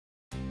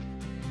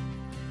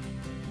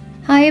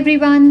Hi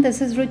everyone, this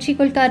is Ruchi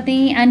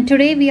Kulkarni, and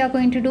today we are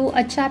going to do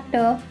a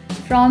chapter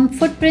from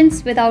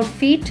Footprints Without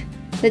Feet.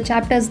 The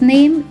chapter's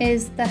name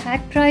is The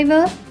Hack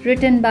Driver,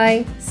 written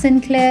by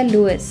Sinclair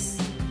Lewis.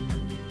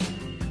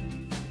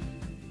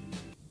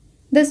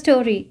 The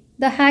story,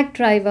 The Hack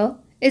Driver,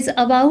 is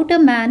about a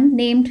man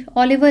named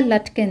Oliver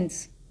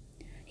Lutkins.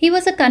 He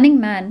was a cunning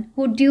man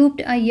who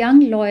duped a young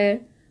lawyer,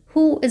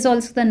 who is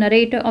also the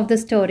narrator of the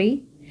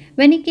story,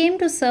 when he came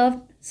to serve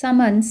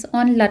summons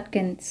on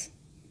Lutkins.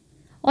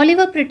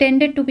 Oliver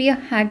pretended to be a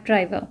hack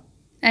driver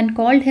and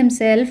called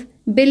himself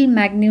Bill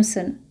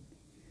Magnuson.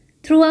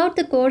 Throughout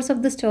the course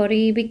of the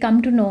story, we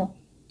come to know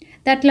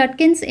that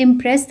Lutkins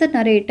impressed the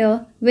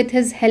narrator with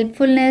his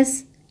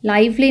helpfulness,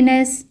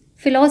 liveliness,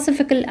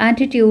 philosophical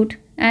attitude,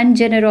 and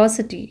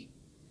generosity.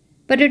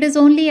 But it is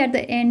only at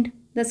the end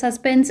the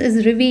suspense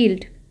is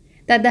revealed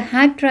that the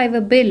hack driver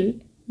Bill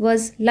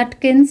was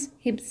Lutkins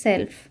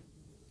himself.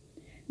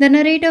 The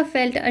narrator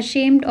felt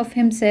ashamed of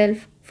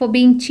himself for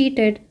being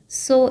cheated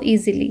so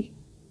easily.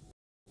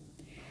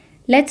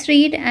 Let's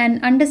read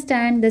and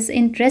understand this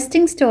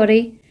interesting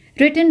story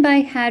written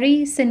by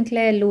Harry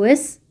Sinclair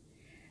Lewis.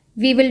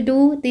 We will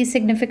do the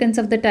significance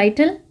of the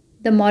title,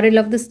 the moral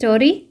of the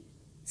story,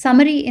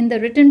 summary in the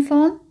written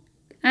form,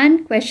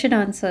 and question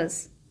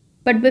answers.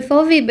 But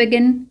before we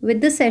begin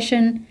with the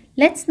session,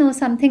 let's know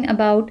something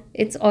about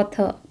its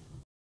author.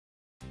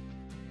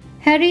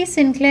 Harry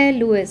Sinclair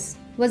Lewis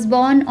was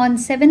born on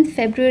 7th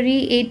February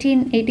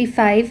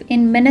 1885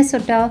 in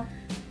Minnesota,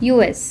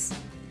 US.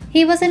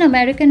 He was an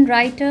American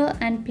writer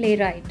and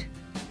playwright.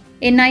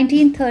 In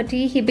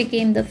 1930, he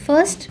became the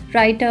first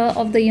writer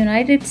of the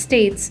United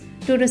States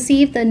to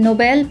receive the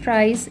Nobel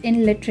Prize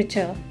in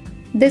Literature.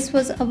 This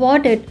was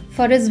awarded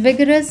for his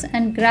vigorous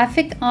and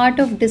graphic art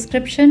of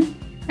description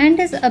and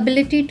his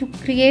ability to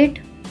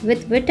create,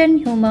 with wit and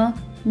humor,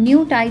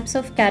 new types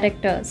of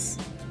characters.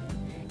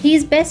 He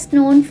is best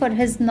known for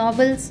his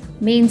novels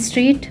Main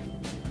Street,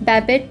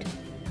 Babbitt,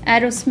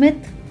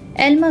 Arrowsmith,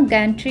 Elmer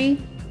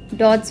Gantry,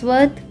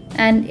 Dodsworth,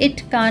 and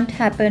It Can't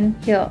Happen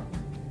Here.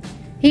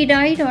 He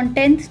died on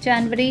 10th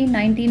January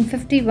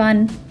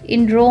 1951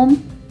 in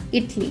Rome,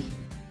 Italy.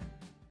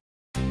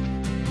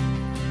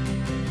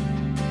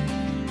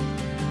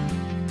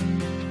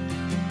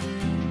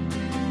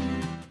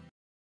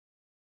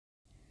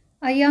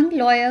 A young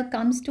lawyer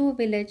comes to a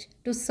village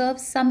to serve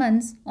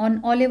summons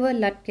on Oliver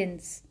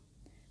Lutkins.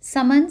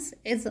 Summons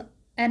is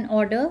an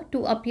order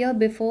to appear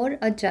before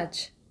a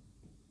judge.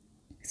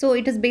 So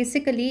it is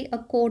basically a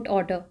court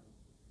order.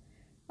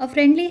 A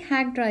friendly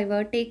hack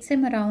driver takes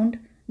him around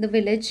the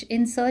village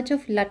in search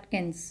of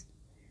Lutkins.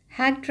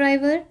 Hack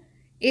driver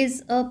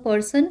is a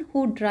person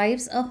who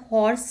drives a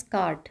horse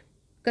cart,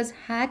 because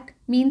hack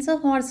means a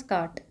horse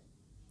cart.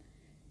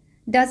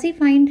 Does he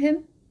find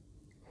him?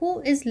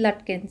 Who is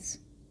Lutkins?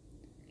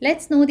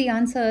 Let's know the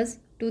answers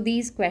to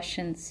these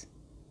questions.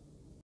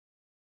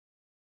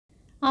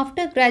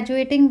 After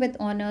graduating with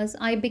honors,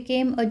 I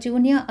became a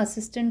junior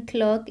assistant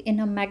clerk in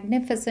a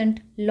magnificent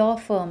law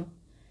firm.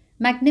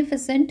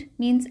 Magnificent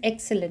means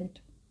excellent.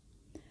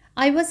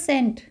 I was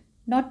sent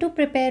not to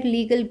prepare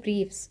legal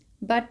briefs,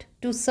 but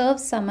to serve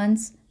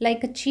summons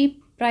like a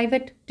cheap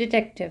private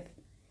detective.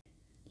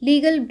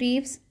 Legal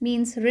briefs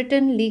means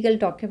written legal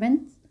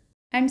documents,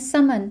 and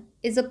summon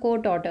is a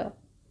court order.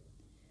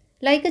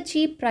 Like a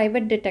cheap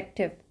private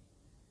detective,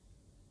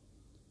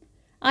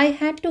 I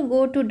had to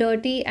go to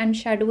dirty and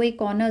shadowy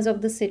corners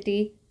of the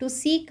city to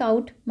seek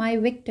out my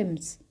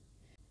victims.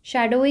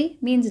 Shadowy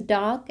means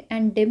dark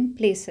and dim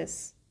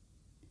places.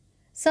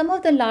 Some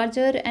of the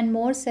larger and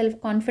more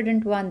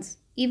self-confident ones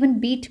even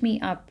beat me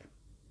up.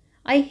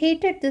 I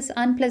hated this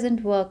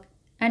unpleasant work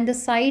and the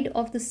side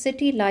of the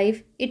city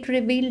life it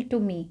revealed to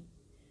me.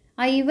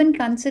 I even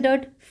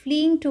considered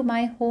fleeing to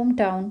my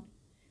hometown.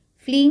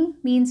 Fleeing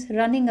means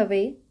running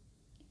away,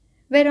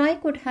 where I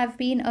could have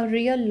been a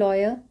real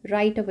lawyer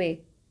right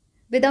away,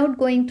 without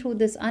going through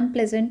this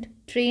unpleasant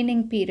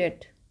training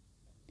period.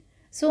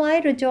 So I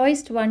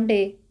rejoiced one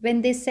day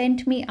when they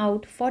sent me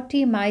out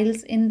 40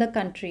 miles in the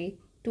country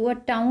to a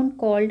town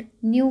called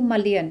New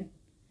Mullion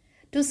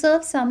to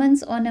serve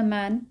summons on a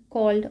man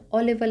called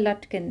Oliver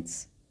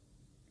Lutkins.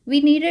 We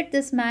needed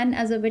this man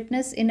as a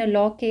witness in a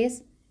law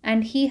case,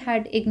 and he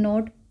had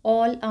ignored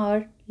all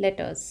our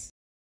letters.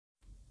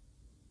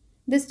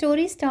 The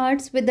story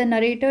starts with the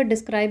narrator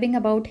describing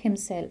about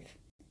himself.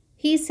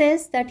 He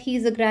says that he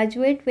is a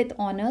graduate with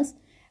honors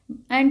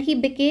and he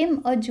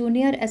became a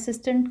junior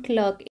assistant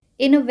clerk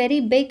in a very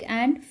big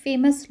and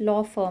famous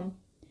law firm.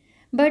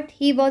 But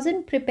he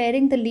wasn't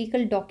preparing the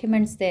legal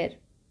documents there.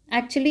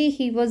 Actually,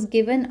 he was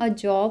given a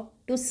job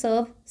to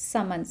serve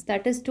summons,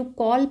 that is, to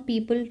call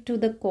people to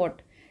the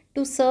court,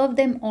 to serve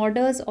them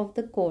orders of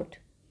the court.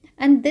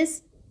 And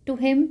this to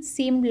him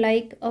seemed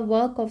like a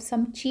work of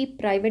some cheap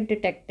private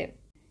detective.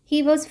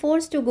 He was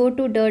forced to go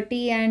to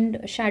dirty and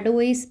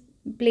shadowy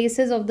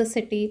places of the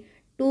city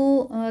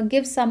to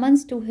give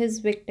summons to his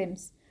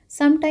victims.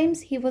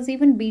 Sometimes he was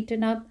even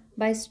beaten up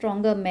by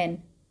stronger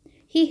men.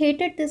 He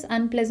hated this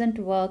unpleasant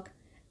work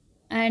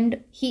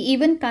and he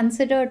even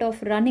considered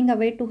of running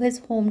away to his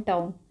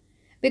hometown,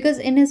 because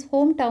in his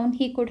hometown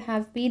he could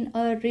have been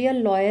a real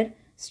lawyer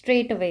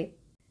straight away,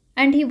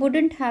 and he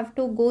wouldn't have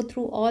to go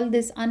through all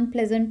this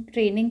unpleasant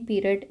training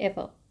period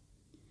ever.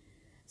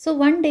 So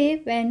one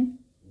day, when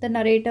the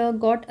narrator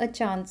got a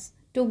chance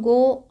to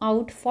go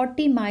out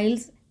 40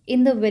 miles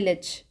in the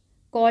village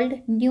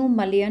called New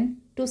Mullion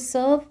to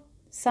serve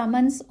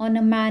summons on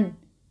a man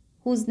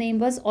whose name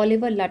was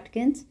Oliver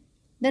Lutkins,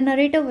 the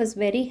narrator was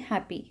very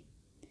happy.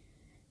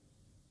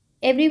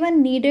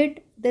 Everyone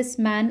needed this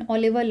man,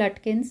 Oliver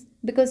Lutkins,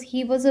 because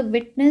he was a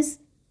witness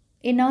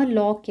in a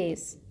law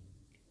case.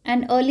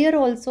 And earlier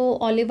also,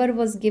 Oliver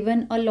was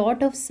given a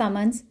lot of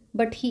summons,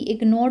 but he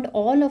ignored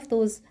all of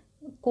those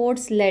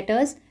court's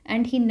letters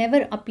and he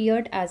never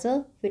appeared as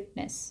a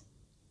witness.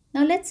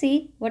 Now let's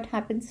see what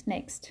happens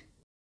next.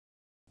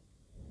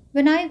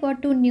 When I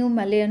got to New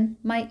Mullion,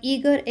 my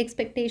eager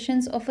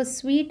expectations of a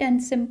sweet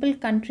and simple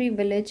country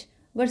village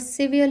were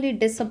severely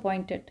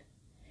disappointed.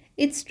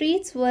 Its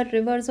streets were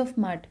rivers of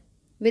mud,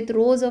 with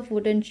rows of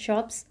wooden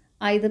shops,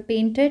 either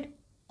painted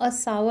a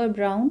sour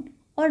brown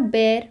or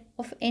bare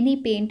of any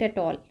paint at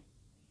all.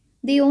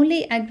 The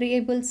only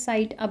agreeable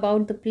sight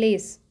about the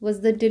place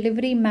was the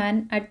delivery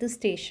man at the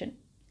station.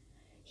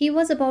 He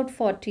was about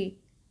 40,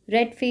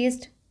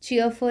 red-faced,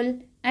 cheerful,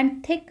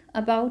 and thick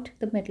about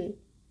the middle.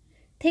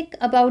 Thick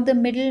about the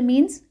middle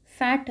means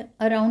fat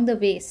around the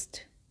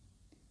waist.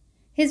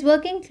 His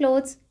working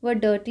clothes were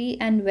dirty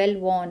and well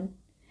worn,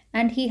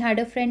 and he had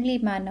a friendly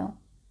manner.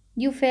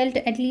 You felt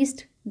at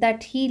least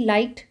that he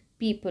liked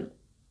people.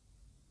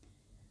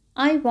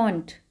 I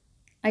want,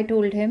 I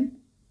told him,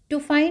 to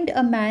find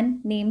a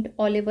man named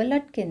Oliver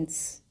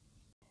Lutkins.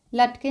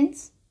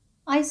 Lutkins?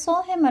 I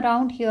saw him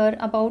around here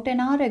about an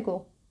hour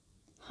ago.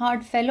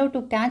 Hard fellow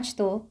to catch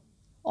though,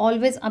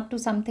 always up to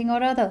something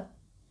or other.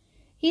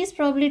 He's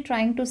probably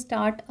trying to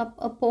start up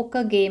a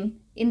poker game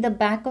in the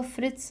back of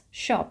Fritz's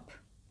shop.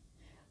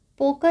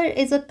 Poker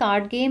is a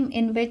card game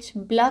in which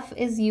bluff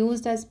is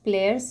used as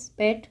players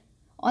bet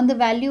on the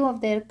value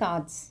of their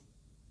cards.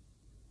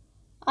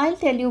 I'll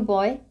tell you,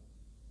 boy,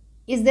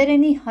 is there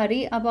any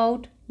hurry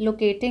about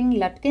locating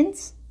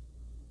Lutkins?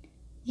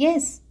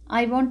 Yes,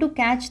 I want to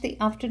catch the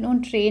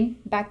afternoon train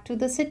back to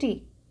the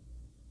city.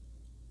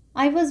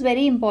 I was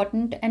very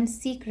important and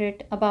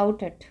secret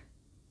about it.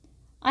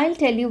 I'll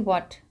tell you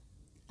what,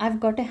 I've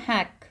got a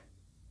hack.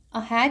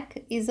 A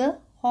hack is a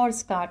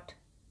horse cart.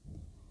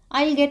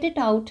 I'll get it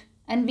out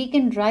and we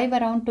can drive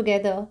around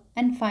together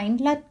and find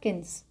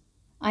Lutkins.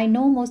 I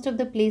know most of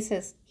the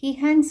places he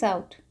hangs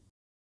out.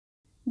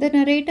 The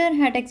narrator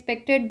had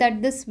expected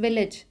that this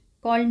village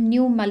called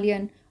New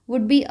Mullion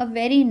would be a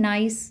very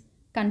nice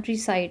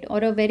countryside or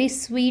a very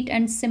sweet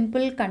and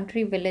simple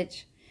country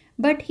village.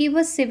 But he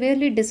was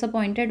severely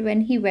disappointed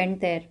when he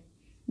went there.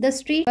 The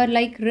streets were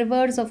like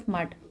rivers of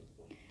mud.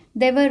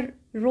 There were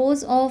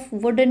rows of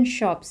wooden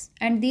shops,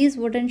 and these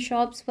wooden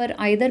shops were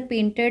either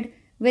painted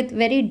with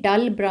very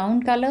dull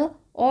brown color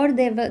or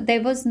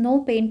there was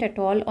no paint at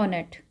all on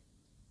it.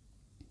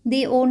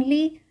 The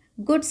only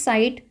good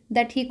sight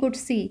that he could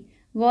see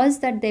was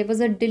that there was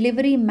a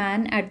delivery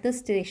man at the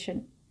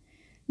station.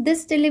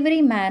 This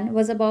delivery man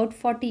was about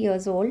 40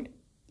 years old.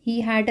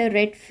 He had a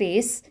red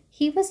face,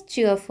 he was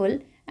cheerful,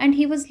 and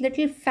he was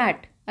little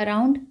fat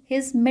around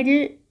his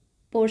middle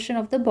portion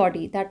of the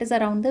body, that is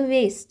around the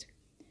waist.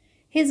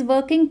 His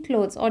working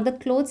clothes or the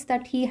clothes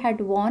that he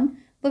had worn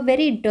were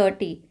very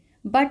dirty,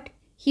 but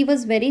he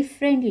was very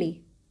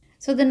friendly.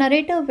 So the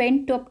narrator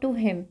went up to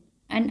him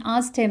and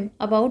asked him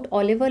about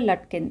Oliver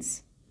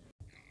Lutkins.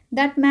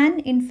 That man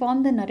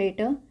informed the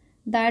narrator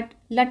that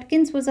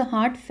Lutkins was a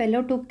hard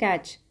fellow to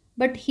catch,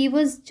 but he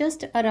was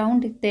just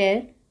around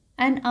there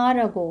an hour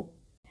ago.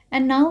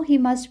 And now he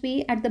must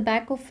be at the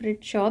back of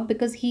Fritz's shop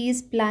because he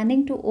is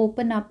planning to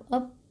open up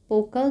a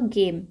poker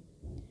game.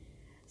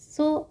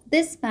 So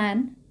this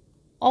man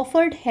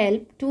offered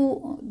help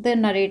to the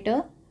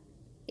narrator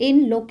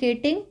in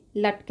locating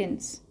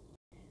Lutkins.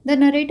 The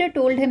narrator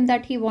told him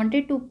that he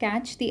wanted to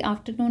catch the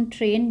afternoon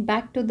train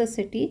back to the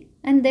city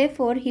and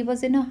therefore he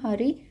was in a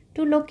hurry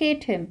to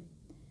locate him.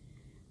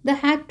 The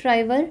hack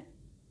driver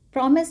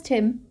promised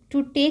him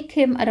to take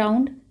him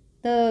around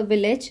the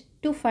village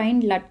to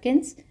find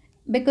Lutkins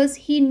because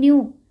he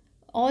knew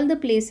all the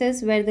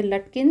places where the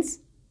Lutkins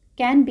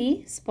can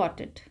be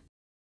spotted.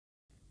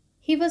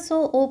 He was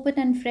so open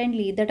and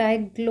friendly that I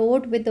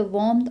glowed with the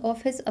warmth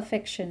of his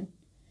affection.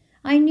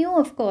 I knew,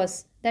 of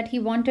course, that he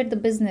wanted the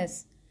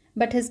business,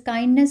 but his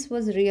kindness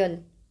was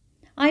real.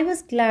 I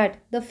was glad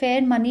the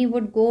fair money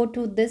would go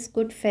to this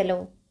good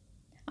fellow.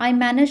 I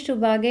managed to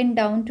bargain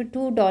down to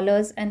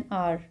 $2 an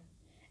hour,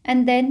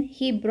 and then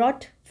he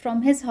brought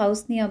from his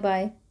house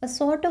nearby a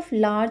sort of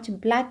large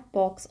black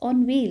box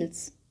on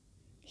wheels.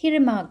 He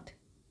remarked,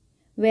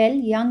 "Well,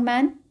 young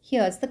man,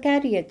 here's the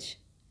carriage."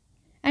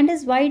 And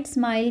his wide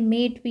smile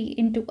made me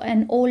into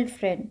an old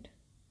friend.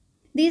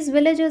 These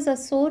villagers are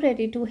so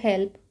ready to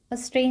help a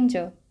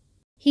stranger.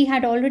 He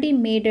had already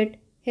made it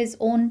his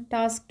own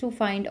task to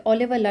find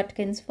Oliver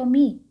Lutkins for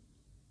me.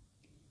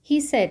 He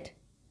said,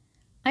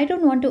 I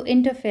don't want to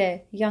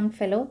interfere, young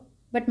fellow,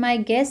 but my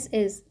guess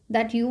is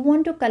that you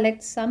want to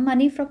collect some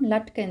money from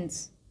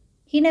Lutkins.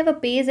 He never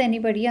pays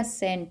anybody a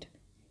cent.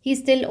 He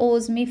still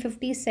owes me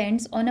 50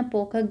 cents on a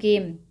poker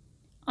game.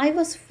 I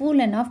was fool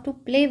enough to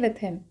play with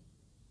him.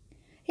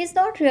 He's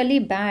not really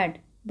bad,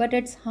 but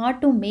it's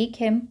hard to make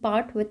him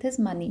part with his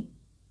money.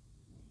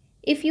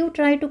 If you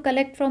try to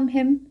collect from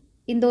him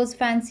in those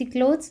fancy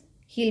clothes,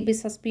 he'll be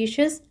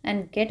suspicious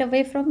and get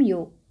away from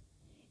you.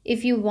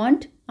 If you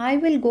want, I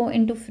will go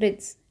into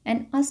Fritz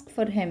and ask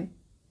for him,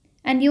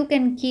 and you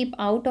can keep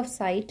out of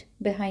sight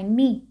behind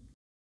me.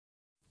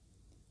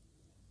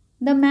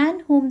 The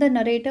man whom the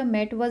narrator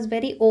met was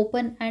very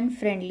open and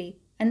friendly,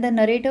 and the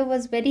narrator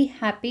was very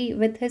happy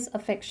with his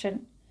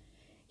affection.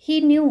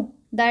 He knew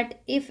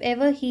that if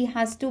ever he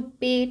has to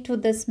pay to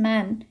this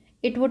man,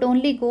 it would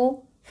only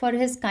go for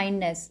his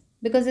kindness,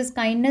 because his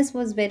kindness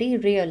was very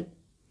real.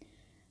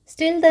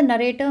 Still, the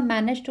narrator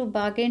managed to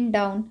bargain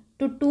down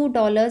to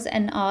 $2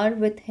 an hour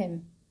with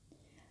him.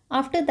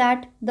 After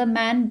that, the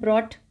man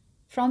brought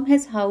from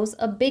his house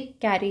a big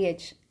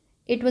carriage.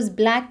 It was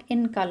black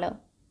in color.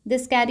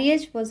 This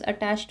carriage was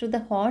attached to the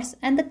horse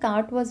and the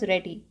cart was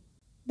ready.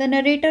 The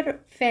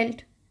narrator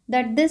felt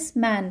that this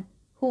man,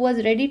 who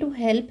was ready to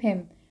help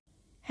him,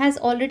 has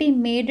already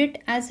made it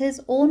as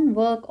his own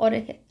work or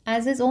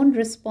as his own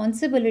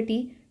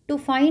responsibility to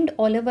find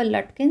Oliver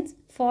Lutkins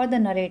for the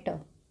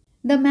narrator.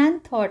 The man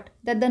thought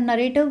that the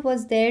narrator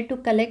was there to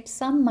collect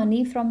some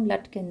money from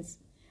Lutkins,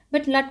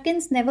 but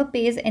Lutkins never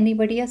pays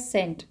anybody a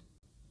cent.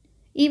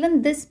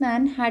 Even this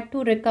man had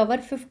to recover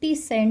 50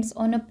 cents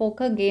on a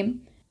poker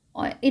game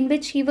in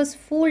which he was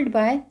fooled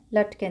by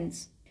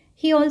Lutkins.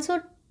 He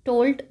also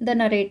told the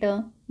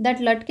narrator that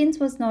Lutkins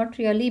was not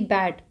really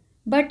bad,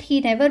 but he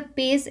never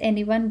pays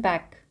anyone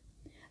back.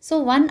 So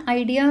one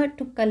idea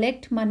to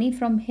collect money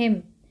from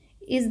him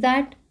is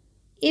that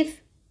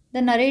if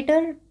the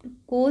narrator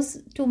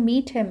goes to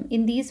meet him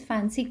in these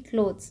fancy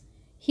clothes,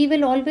 he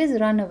will always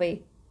run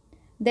away.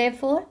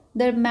 Therefore,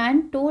 the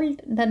man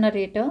told the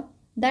narrator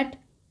that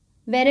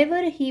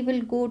wherever he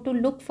will go to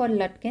look for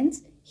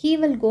Lutkins, he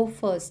will go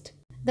first.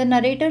 The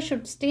narrator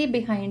should stay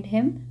behind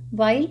him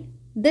while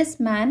this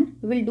man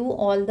will do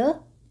all the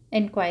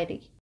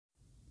enquiry.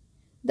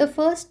 The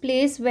first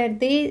place where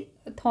they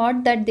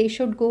thought that they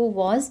should go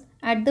was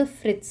at the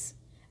Fritz,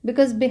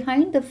 because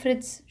behind the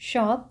Fritz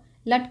shop,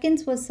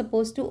 Lutkins was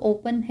supposed to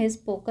open his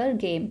poker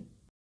game.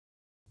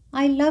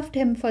 I loved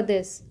him for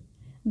this.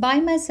 By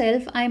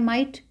myself, I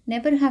might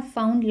never have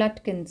found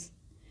Lutkins.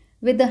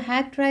 With the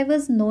hack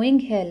driver's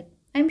knowing help,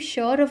 I'm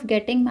sure of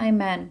getting my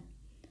man.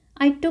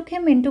 I took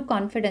him into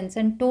confidence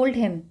and told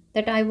him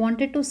that I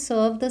wanted to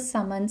serve the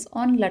summons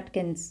on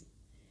Lutkins,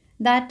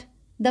 that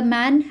the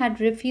man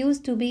had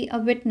refused to be a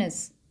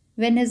witness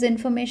when his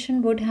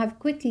information would have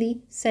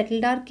quickly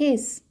settled our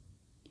case.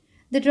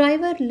 The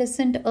driver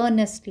listened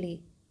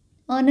earnestly.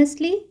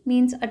 Earnestly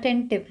means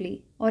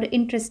attentively or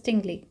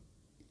interestingly.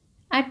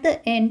 At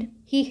the end,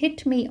 he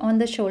hit me on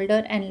the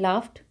shoulder and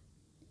laughed.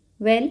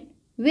 Well,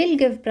 we'll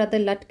give Brother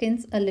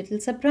Lutkins a little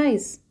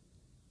surprise.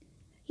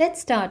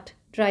 Let's start,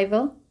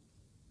 driver.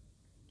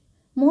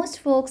 Most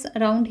folks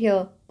around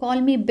here call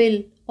me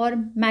Bill or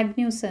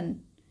Magnuson.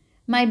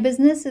 My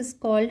business is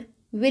called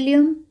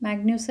William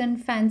Magnuson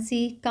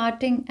Fancy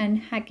Carting and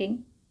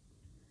Hacking.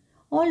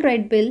 All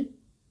right, Bill.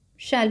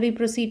 Shall we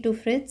proceed to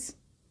Fritz?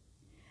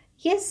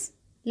 Yes,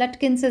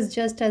 Lutkins is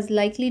just as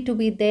likely to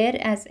be there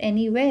as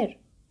anywhere.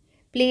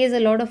 Plays a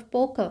lot of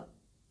poker.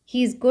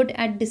 He is good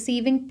at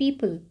deceiving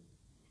people.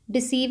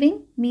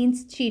 Deceiving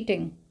means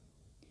cheating.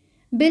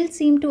 Bill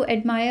seemed to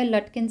admire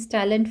Lutkins'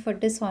 talent for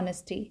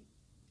dishonesty.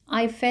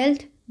 I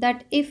felt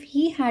that if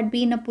he had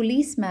been a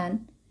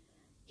policeman,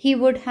 he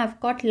would have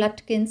caught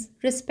Lutkins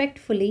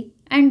respectfully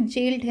and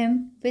jailed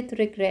him with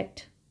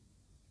regret.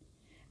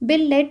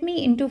 Bill led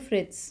me into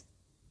Fritz.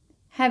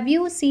 Have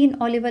you seen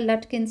Oliver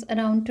Lutkins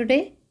around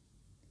today?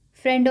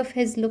 Friend of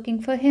his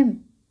looking for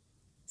him,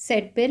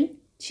 said Bill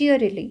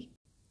cheerily.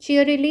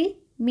 Cheerily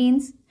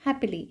means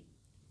happily.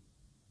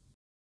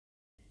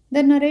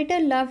 The narrator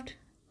loved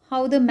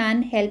how the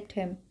man helped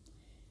him.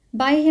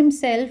 By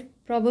himself,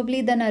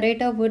 probably the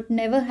narrator would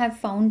never have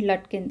found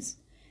Lutkins,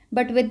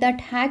 but with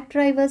that hack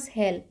driver's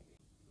help,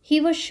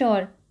 he was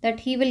sure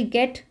that he will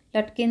get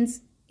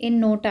Lutkins in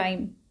no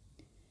time.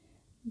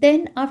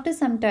 Then, after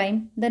some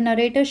time, the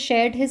narrator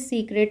shared his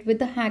secret with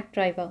the hack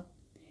driver.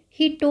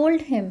 He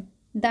told him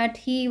that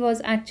he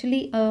was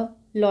actually a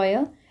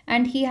lawyer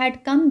and he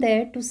had come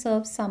there to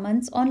serve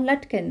summons on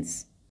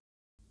Lutkins.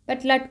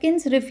 But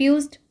Lutkins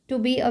refused to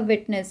be a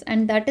witness,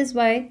 and that is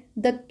why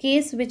the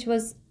case which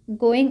was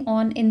going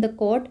on in the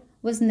court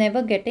was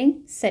never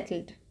getting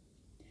settled.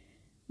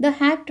 The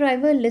hack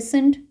driver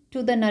listened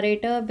to the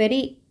narrator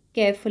very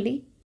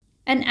carefully,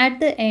 and at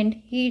the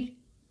end he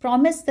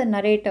promised the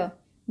narrator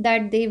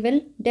that they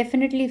will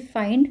definitely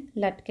find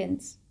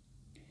Lutkins.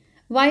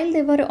 While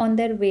they were on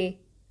their way,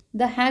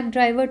 the hack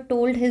driver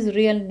told his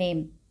real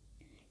name.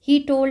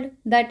 He told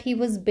that he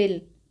was Bill.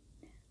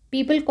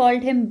 People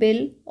called him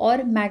Bill or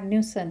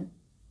Magnuson.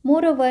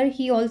 Moreover,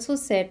 he also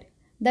said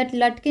that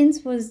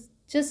Lutkins was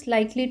just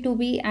likely to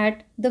be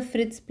at the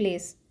Fritz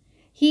place.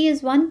 He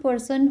is one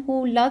person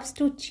who loves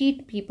to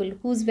cheat people,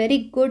 who's very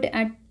good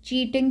at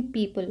cheating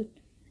people,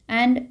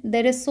 and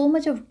there is so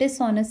much of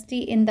dishonesty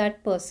in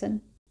that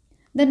person.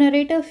 The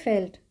narrator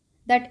felt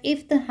that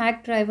if the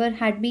hack driver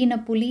had been a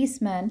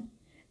policeman,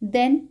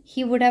 then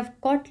he would have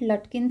caught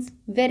Lutkins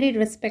very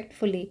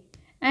respectfully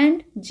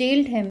and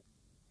jailed him,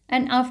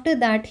 and after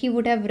that he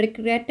would have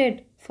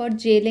regretted for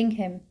jailing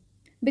him.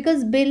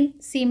 Because Bill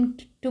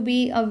seemed to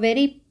be a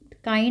very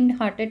kind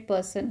hearted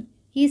person,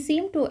 he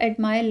seemed to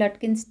admire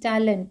Lutkins'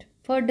 talent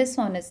for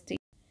dishonesty.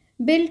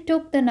 Bill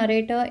took the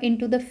narrator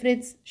into the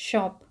Fritz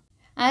shop.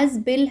 As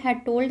Bill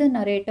had told the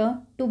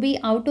narrator to be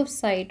out of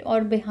sight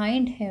or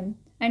behind him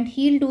and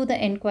he'll do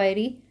the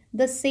enquiry,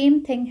 the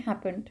same thing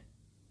happened.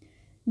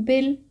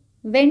 Bill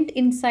went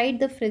inside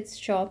the Fritz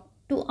shop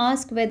to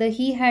ask whether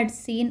he had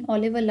seen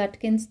Oliver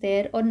Lutkins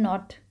there or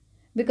not,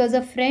 because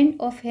a friend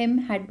of him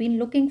had been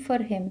looking for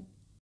him.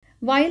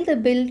 While the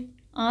Bill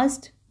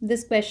asked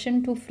this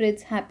question to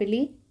Fritz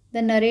happily,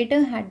 the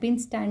narrator had been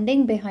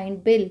standing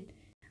behind Bill,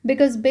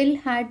 because Bill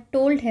had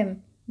told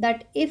him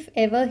that if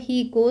ever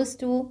he goes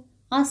to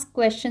ask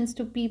questions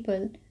to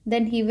people,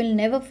 then he will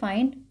never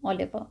find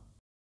Oliver.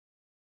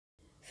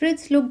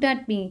 Fritz looked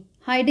at me,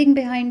 hiding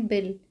behind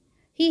Bill.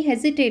 He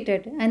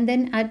hesitated and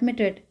then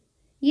admitted,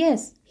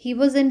 "Yes, he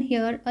was in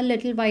here a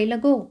little while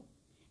ago.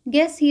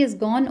 Guess he has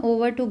gone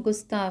over to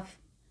Gustav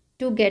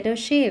to get a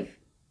shave."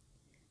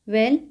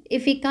 "Well,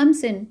 if he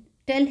comes in,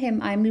 tell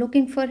him I'm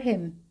looking for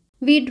him."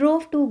 We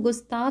drove to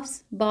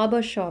Gustav's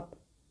barber shop.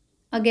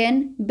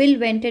 Again, Bill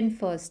went in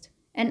first,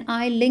 and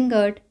I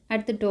lingered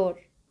at the door.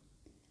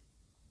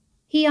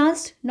 He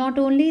asked not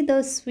only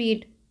the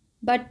Swede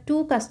but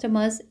two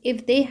customers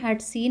if they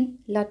had seen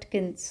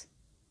Lutkins.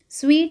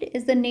 Swede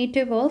is the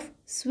native of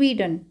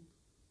Sweden.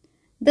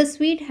 The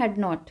Swede had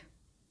not.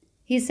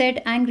 He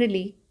said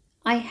angrily,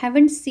 "I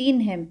haven't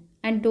seen him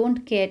and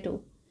don't care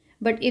to.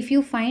 But if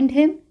you find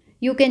him,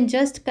 you can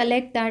just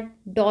collect that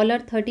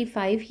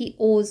 $35 he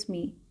owes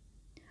me."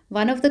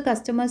 One of the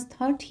customers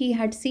thought he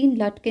had seen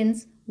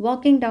Lutkins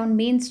walking down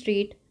Main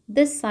Street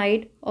this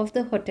side of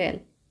the hotel.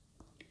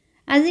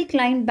 As he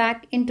climbed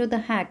back into the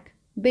hack,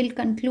 Bill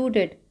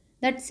concluded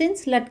that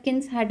since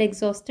Lutkins had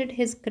exhausted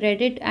his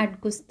credit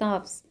at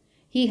Gustav's,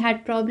 he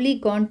had probably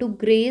gone to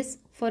Gray's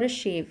for a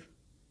shave.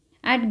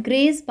 At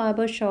Gray's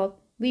barber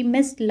shop, we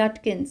missed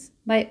Lutkins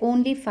by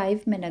only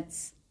 5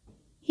 minutes.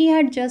 He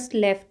had just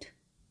left,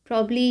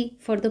 probably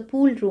for the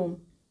pool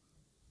room.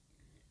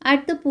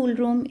 At the pool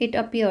room, it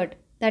appeared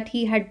that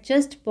he had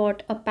just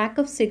bought a pack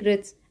of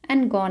cigarettes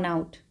and gone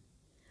out.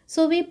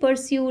 So we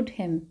pursued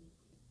him.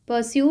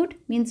 Pursued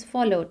means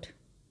followed.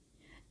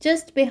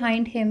 Just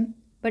behind him,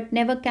 but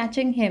never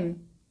catching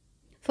him,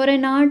 for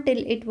an hour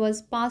till it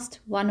was past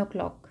 1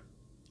 o'clock.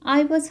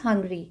 I was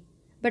hungry,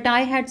 but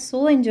I had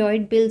so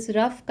enjoyed Bill's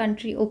rough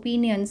country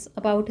opinions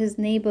about his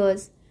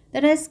neighbors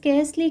that I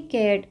scarcely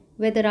cared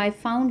whether I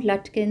found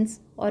Lutkins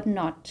or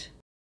not.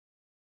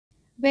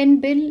 When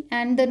Bill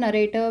and the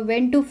narrator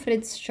went to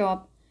Fritz's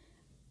shop,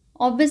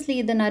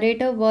 obviously the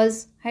narrator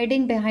was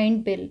hiding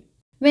behind Bill.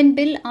 When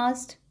Bill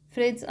asked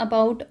Fritz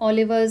about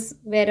Oliver's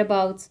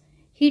whereabouts,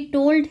 he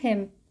told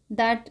him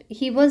that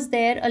he was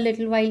there a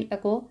little while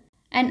ago,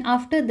 and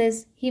after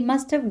this he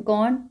must have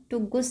gone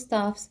to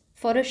Gustav's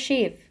for a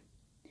shave.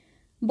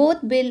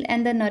 Both Bill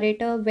and the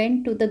narrator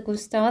went to the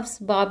Gustav's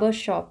barber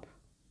shop.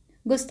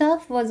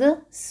 Gustav was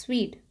a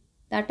Swede,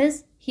 that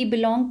is, he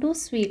belonged to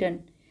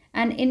Sweden,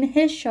 and in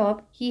his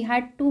shop he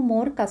had 2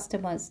 more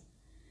customers.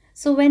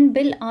 So when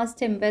Bill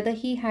asked him whether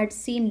he had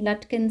seen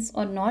Lutkins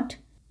or not,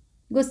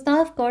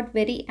 Gustav got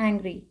very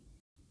angry.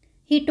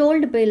 He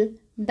told Bill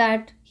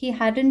that he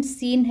hadn't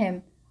seen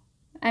him,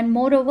 and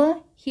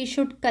moreover he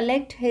should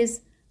collect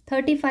his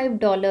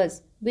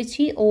 $35 which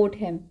he owed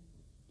him.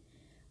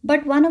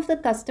 But one of the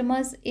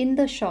customers in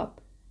the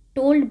shop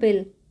told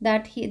Bill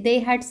that they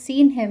had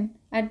seen him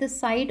at the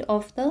side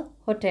of the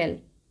hotel.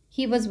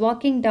 He was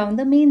walking down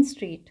the main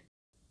street.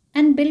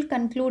 And Bill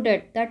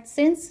concluded that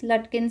since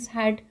Lutkins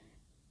had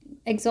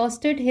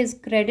exhausted his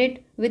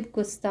credit with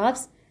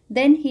Gustav's,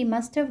 then he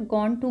must have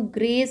gone to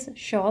Gray's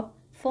shop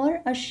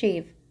for a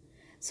shave.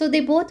 So they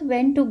both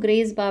went to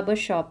Gray's barber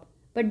shop,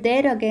 but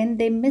there again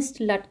they missed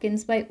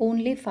Lutkins by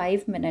only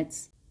 5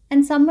 minutes.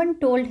 And someone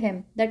told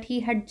him that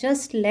he had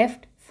just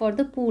left for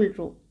the pool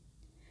room.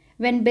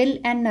 When Bill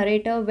and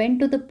narrator went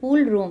to the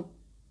pool room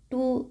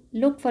to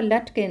look for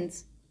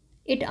Lutkins,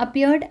 it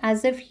appeared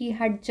as if he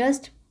had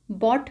just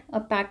bought a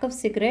pack of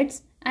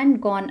cigarettes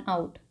and gone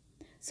out.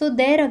 So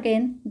there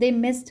again they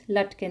missed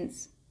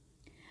Lutkins.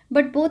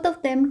 But both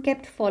of them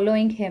kept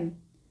following him,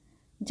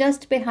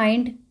 just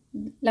behind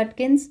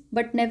Lutkins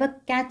but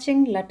never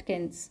catching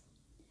Lutkins.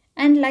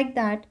 And like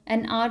that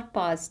an hour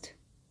passed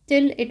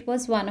till it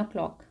was 1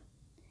 o'clock.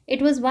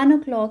 It was 1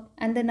 o'clock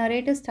and the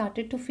narrator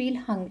started to feel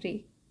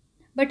hungry.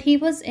 But he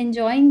was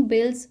enjoying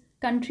Bill's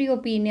country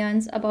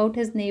opinions about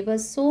his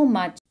neighbors so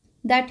much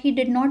that he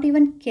did not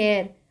even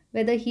care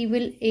whether he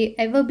will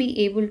ever be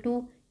able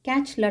to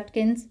catch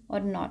Lutkins or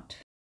not.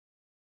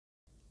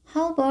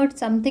 How about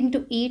something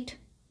to eat?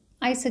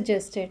 I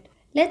suggested.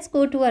 Let's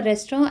go to a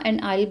restaurant and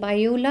I'll buy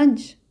you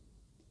lunch.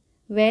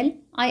 Well,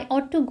 I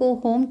ought to go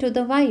home to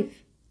the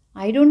wife.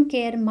 I don't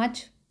care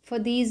much for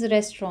these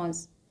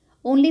restaurants.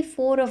 Only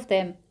four of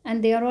them,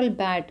 and they are all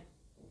bad.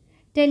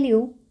 Tell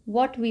you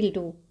what we'll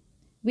do.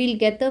 We'll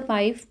get the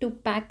wife to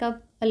pack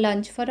up a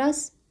lunch for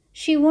us.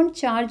 She won't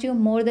charge you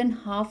more than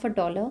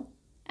 $50,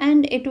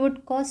 and it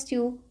would cost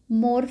you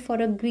more for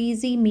a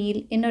greasy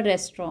meal in a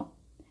restaurant.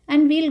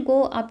 And we'll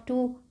go up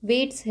to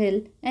Waits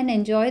Hill and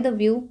enjoy the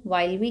view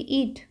while we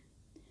eat.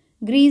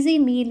 Greasy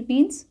meal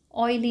means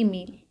oily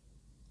meal.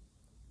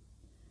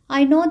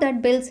 I know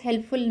that Bill's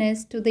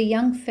helpfulness to the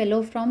young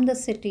fellow from the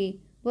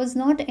city was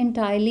not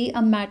entirely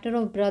a matter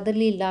of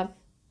brotherly love.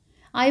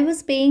 I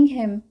was paying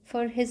him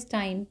for his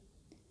time.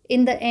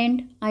 In the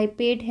end, I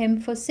paid him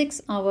for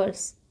 6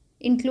 hours,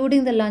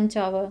 including the lunch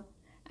hour,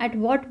 at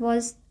what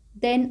was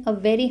then a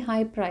very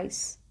high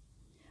price.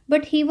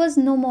 But he was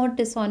no more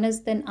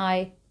dishonest than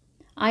I.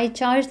 I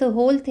charged the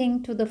whole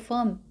thing to the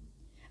firm,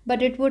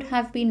 but it would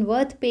have been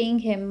worth paying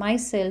him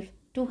myself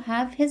to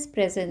have his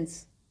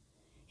presence.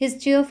 His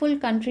cheerful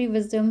country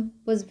wisdom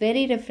was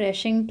very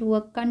refreshing to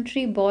a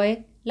country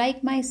boy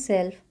like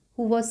myself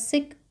who was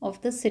sick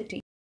of the city.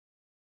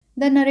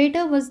 The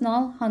narrator was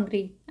now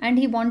hungry and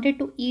he wanted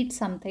to eat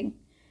something.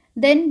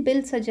 Then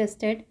Bill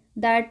suggested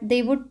that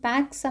they would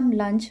pack some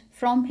lunch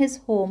from his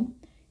home.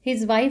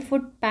 His wife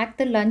would pack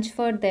the lunch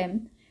for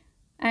them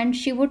and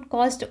she would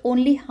cost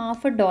only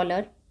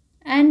 $50,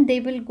 and they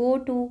will go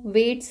to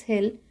Waits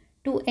Hill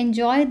to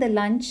enjoy the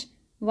lunch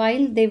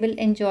while they will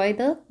enjoy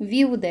the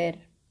view there.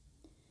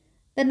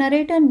 The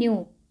narrator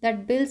knew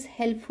that Bill's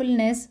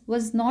helpfulness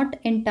was not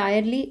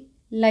entirely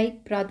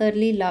like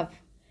brotherly love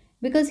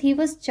because he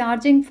was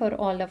charging for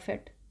all of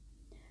it.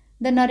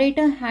 The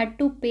narrator had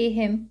to pay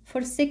him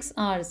for 6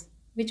 hours,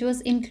 which was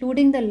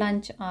including the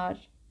lunch hour,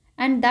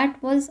 and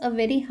that was a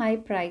very high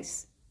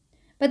price.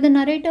 But the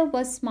narrator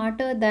was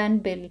smarter than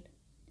Bill.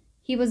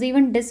 He was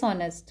even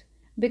dishonest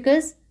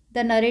because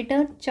the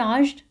narrator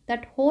charged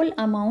that whole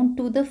amount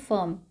to the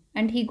firm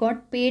and he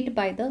got paid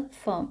by the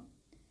firm.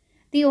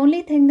 The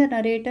only thing the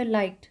narrator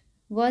liked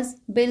was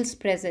Bill's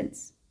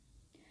presence.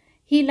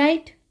 He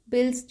liked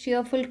Bill's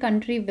cheerful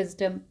country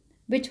wisdom,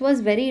 which was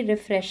very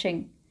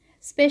refreshing,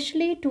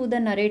 especially to the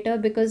narrator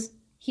because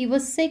he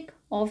was sick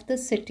of the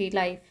city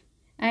life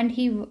and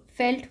he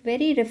felt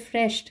very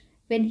refreshed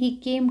when he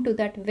came to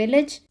that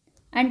village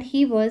and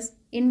he was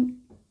in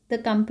the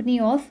company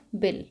of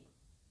Bill.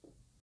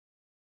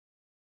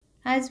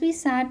 As we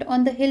sat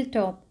on the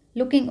hilltop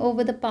looking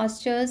over the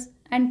pastures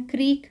and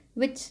creek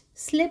which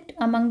slipped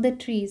among the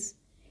trees,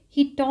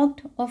 he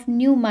talked of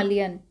New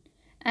Mullion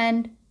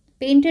and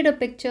painted a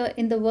picture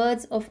in the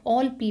words of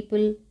all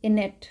people in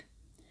it.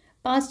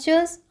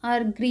 Pastures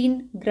are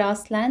green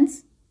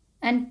grasslands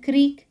and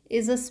creek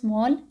is a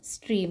small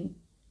stream.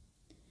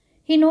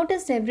 He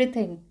noticed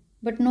everything,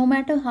 but no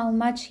matter how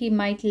much he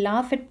might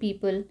laugh at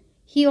people,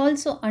 he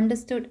also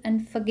understood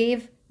and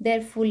forgave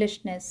their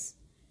foolishness.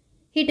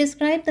 He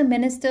described the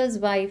minister's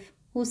wife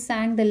who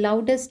sang the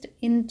loudest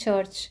in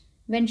church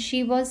when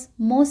she was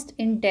most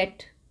in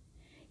debt.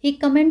 He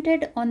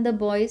commented on the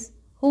boys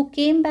who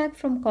came back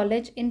from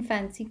college in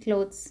fancy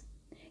clothes.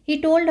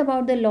 He told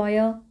about the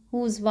lawyer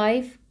whose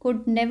wife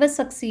could never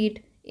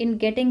succeed in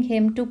getting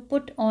him to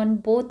put on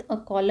both a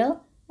collar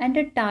and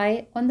a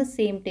tie on the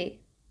same day.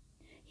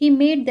 He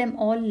made them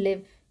all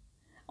live.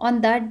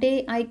 On that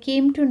day, I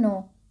came to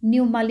know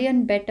New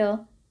Mullion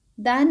better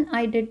than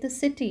I did the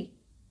city,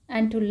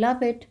 and to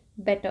love it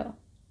better.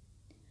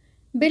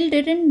 Bill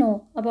didn't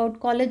know about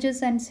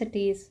colleges and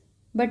cities,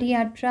 but he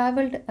had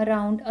traveled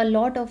around a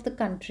lot of the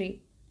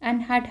country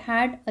and had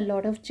had a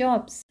lot of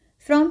jobs.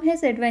 From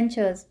his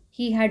adventures,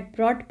 he had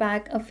brought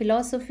back a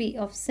philosophy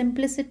of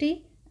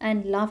simplicity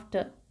and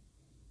laughter.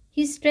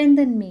 He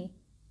strengthened me.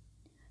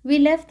 We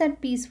left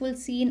that peaceful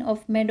scene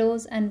of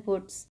meadows and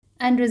woods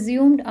and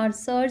resumed our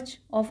search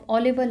of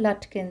Oliver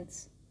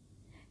Lutkins.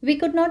 We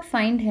could not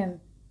find him.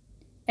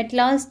 At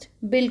last,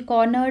 Bill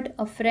cornered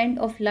a friend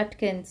of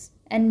Lutkins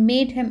and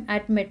made him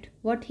admit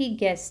what he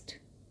guessed.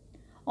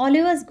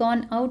 Oliver's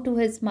gone out to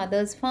his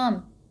mother's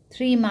farm,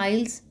 3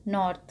 miles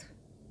north.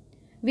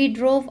 We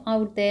drove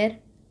out there,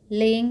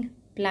 laying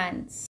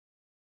plans.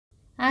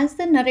 As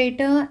the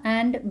narrator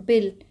and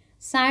Bill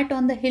sat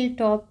on the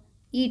hilltop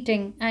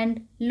eating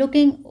and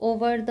looking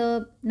over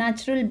the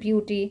natural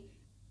beauty,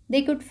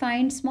 they could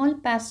find small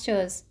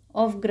pastures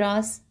of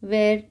grass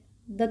where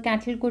the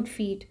cattle could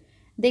feed.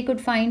 They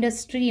could find a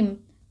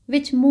stream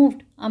which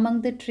moved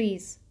among the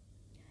trees.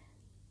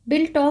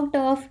 Bill talked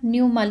of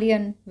New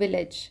Mullion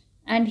village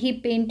and he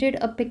painted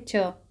a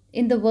picture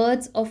in the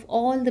words of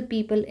all the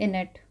people in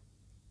it.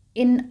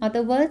 In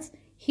other words,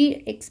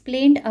 he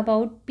explained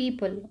about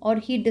people or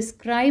he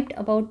described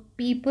about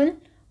people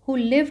who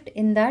lived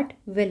in that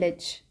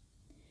village.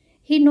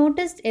 He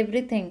noticed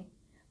everything,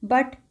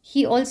 but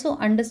he also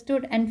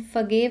understood and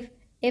forgave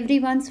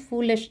everyone's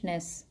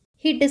foolishness.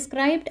 He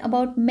described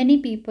about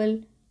many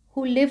people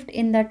who lived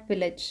in that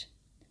village.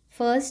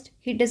 First,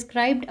 he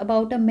described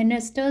about a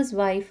minister's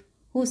wife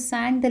who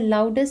sang the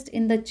loudest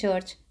in the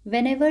church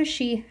whenever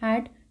she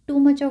had too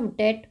much of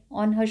debt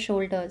on her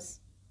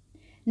shoulders.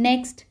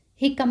 Next,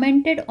 he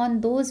commented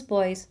on those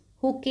boys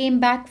who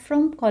came back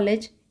from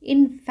college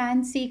in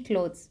fancy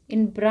clothes,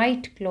 in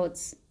bright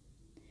clothes.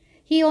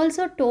 He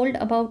also told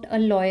about a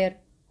lawyer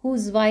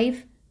whose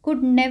wife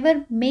could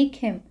never make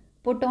him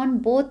put on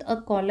both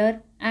a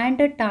collar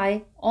and a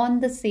tie on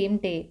the same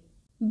day.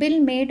 Bill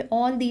made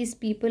all these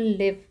people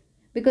live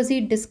because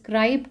he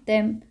described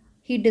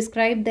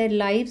their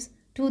lives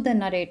to the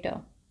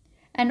narrator.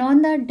 And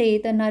on that day,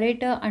 the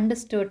narrator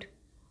understood,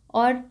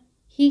 or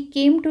he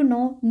came to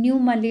know New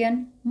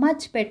Mullion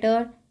much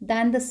better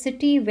than the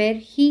city where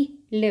he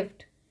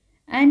lived,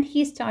 and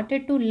he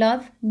started to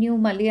love New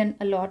Mullion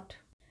a lot.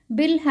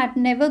 Bill had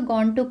never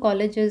gone to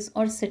colleges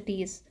or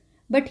cities,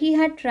 but he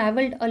had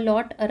traveled a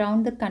lot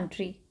around the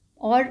country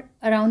or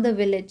around the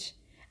village,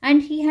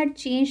 and he had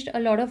changed a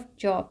lot of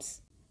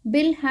jobs.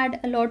 Bill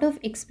had a lot of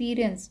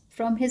experience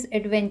from his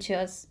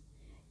adventures.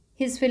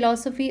 His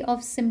philosophy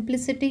of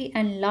simplicity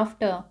and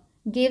laughter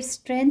gave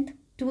strength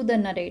to the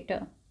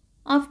narrator.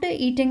 After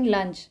eating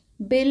lunch,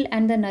 Bill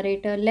and the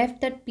narrator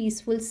left that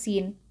peaceful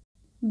scene.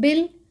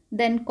 Bill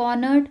then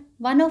cornered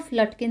one of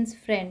Lutkin's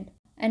friends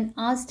and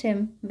asked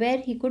him where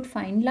he could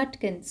find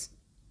Lutkins.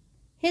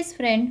 His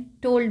friend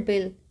told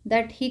Bill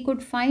that he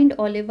could find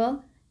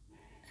Oliver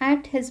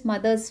at his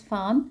mother's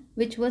farm,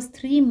 which was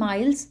 3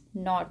 miles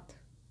north.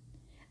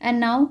 And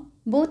now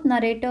both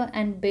narrator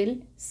and Bill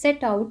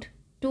set out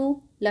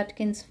to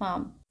Lutkin's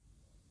farm,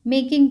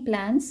 making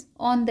plans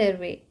on their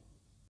way.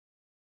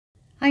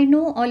 I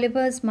know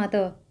Oliver's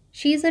mother.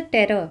 She's a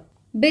terror.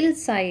 Bill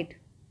sighed.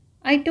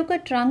 I took a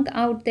trunk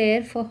out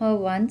there for her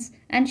once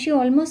and she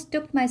almost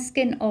took my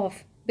skin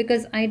off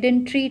because I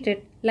didn't treat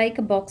it like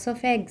a box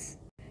of eggs.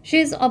 She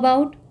is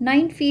about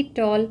 9 feet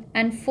tall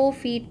and 4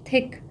 feet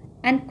thick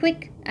and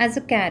quick as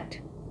a cat,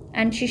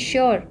 and she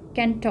sure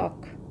can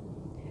talk.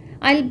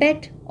 I'll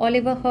bet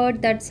Oliver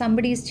heard that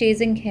somebody is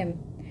chasing him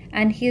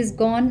and he has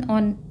gone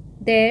on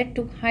there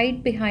to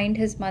hide behind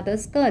his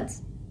mother's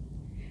skirts.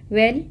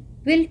 Well,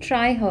 we'll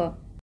try her.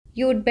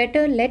 You'd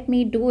better let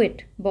me do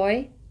it,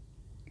 boy.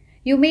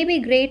 You may be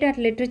great at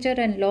literature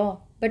and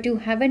law, but you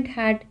haven't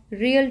had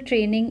real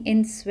training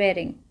in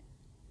swearing.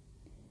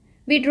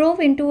 We drove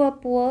into a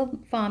poor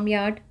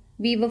farmyard.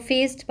 We were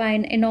faced by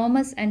an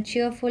enormous and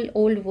cheerful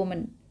old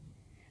woman.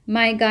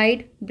 My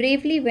guide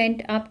bravely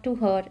went up to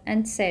her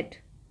and said,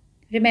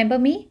 Remember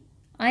me?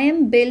 I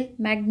am Bill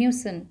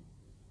Magnuson,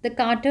 the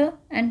carter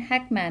and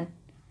hackman.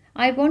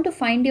 I want to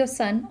find your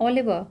son,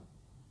 Oliver.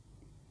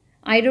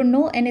 I don't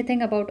know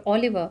anything about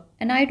Oliver,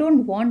 and I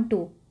don't want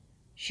to,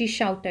 she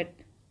shouted.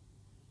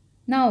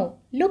 Now,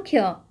 look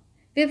here.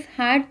 We've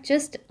had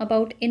just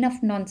about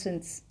enough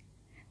nonsense.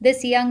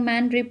 This young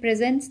man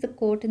represents the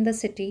court in the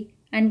city,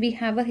 and we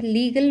have a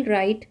legal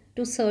right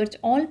to search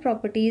all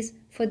properties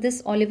for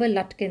this Oliver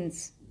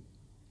Lutkins.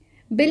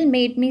 Bill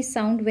made me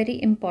sound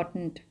very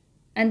important,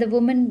 and the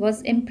woman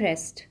was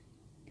impressed.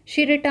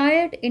 She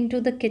retired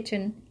into the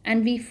kitchen,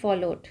 and we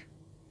followed.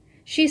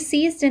 She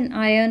seized an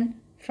iron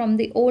from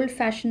the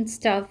old-fashioned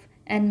stove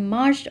and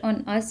marched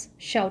on us,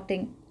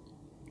 shouting,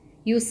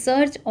 You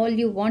search all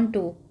you want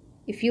to,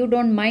 if you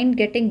don't mind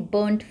getting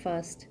burnt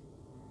first.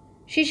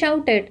 She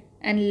shouted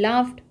and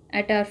laughed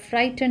at our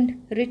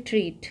frightened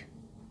retreat.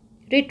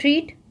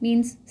 Retreat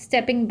means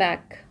stepping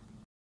back.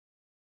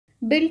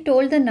 Bill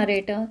told the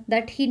narrator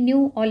that he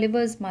knew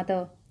Oliver's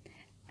mother,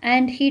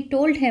 and he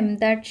told him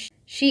that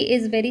she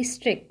is very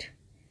strict.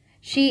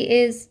 She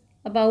is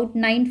about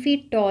 9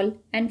 feet tall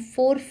and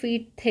 4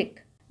 feet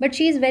thick, but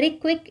she is very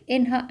quick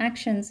in her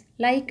actions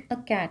like a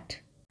cat.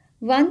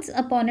 Once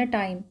upon a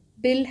time,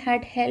 Bill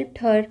had helped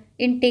her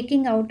in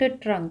taking out a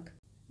trunk,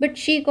 but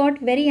she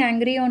got very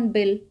angry on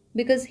Bill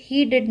because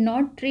he did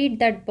not treat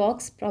that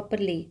box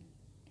properly.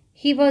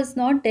 He was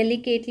not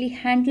delicately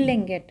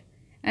handling it,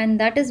 and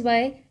that is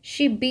why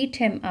she beat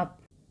him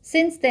up.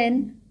 Since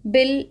then,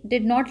 Bill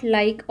did not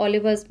like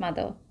Oliver's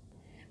mother,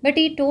 but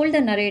he told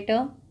the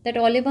narrator that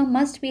Oliver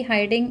must be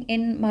hiding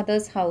in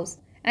mother's house,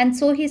 and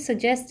so he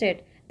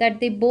suggested that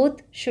they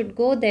both should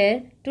go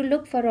there to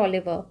look for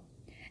Oliver.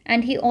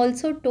 And he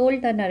also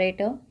told the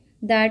narrator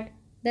that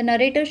the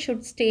narrator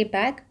should stay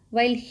back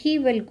while he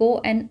will go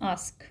and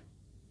ask.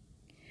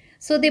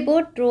 So they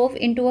both drove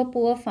into a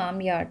poor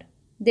farmyard.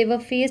 They were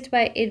faced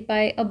by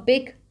a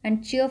big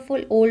and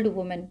cheerful old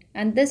woman,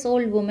 and this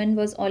old woman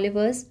was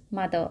Oliver's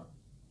mother.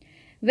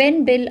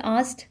 When Bill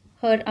asked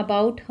her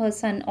about her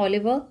son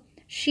Oliver,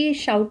 she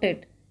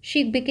shouted.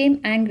 She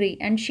became angry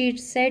and she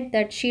said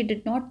that she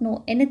did not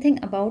know anything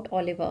about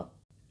Oliver.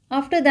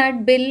 After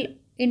that, Bill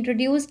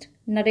introduced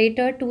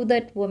narrator to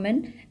that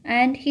woman,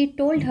 and he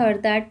told her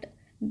that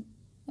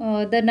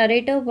the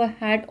narrator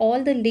had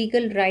all the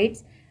legal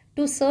rights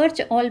to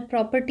search all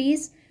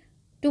properties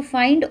to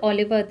find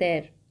Oliver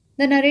there.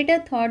 The narrator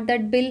thought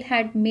that Bill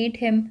had made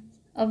him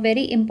a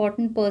very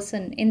important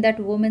person in that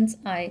woman's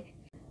eye.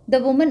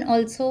 The woman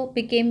also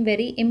became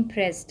very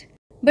impressed.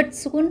 But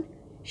soon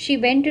she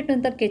went into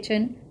the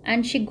kitchen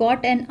and she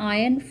got an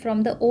iron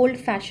from the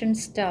old-fashioned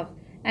stove,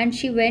 and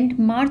she went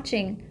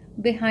marching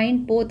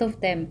behind both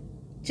of them,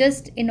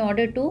 just in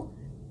order to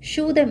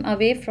shoo them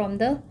away from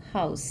the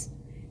house.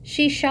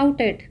 She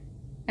shouted,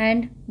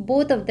 and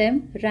both of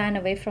them ran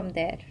away from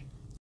there.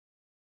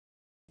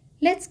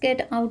 "Let's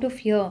get out of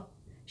here.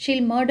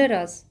 She'll murder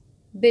us,"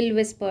 Bill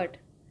whispered.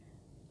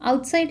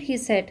 "Outside," he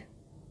said.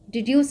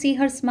 "Did you see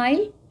her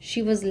smile?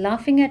 She was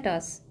laughing at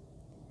us."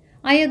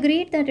 I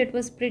agreed that it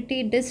was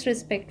pretty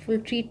disrespectful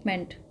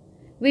treatment.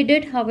 We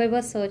did,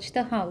 however, search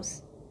the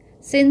house.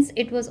 Since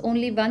it was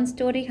only 1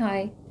 story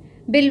high,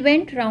 Bill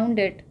went round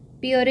it,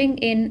 peering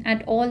in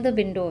at all the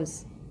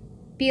windows.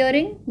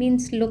 Peering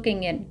means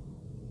looking in.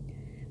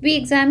 We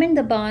examined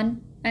the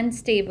barn and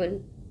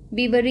stable.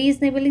 We were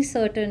reasonably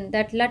certain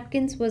that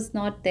Lutkins was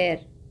not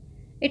there.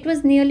 It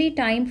was nearly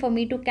time for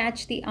me to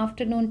catch the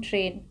afternoon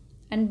train,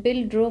 and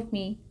Bill drove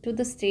me to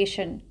the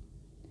station.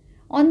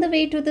 On the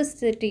way to the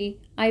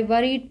city, I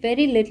worried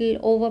very little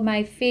over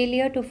my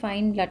failure to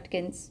find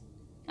Lutkins.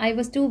 I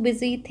was too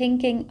busy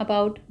thinking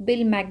about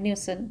Bill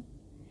Magnuson.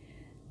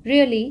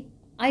 Really,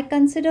 I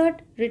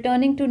considered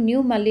returning to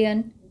New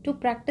Mullion to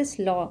practice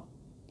law.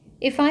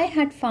 If I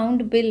had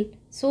found Bill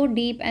so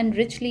deep and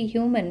richly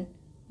human,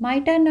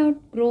 might I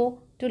not grow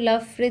to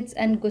love Fritz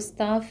and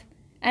Gustav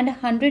and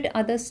 100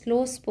 other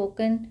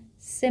slow-spoken,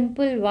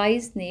 simple,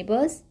 wise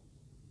neighbors?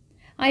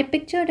 I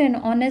pictured an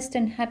honest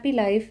and happy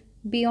life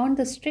beyond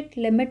the strict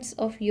limits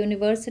of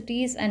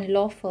universities and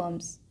law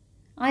firms.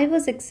 I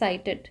was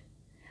excited.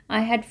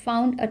 I had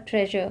found a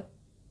treasure.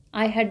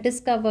 I had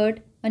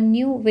discovered a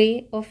new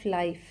way of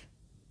life.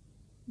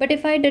 But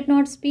if I did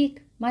not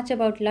speak much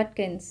about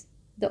Lutkins,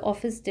 the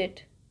office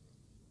did.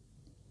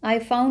 I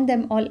found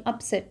them all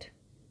upset.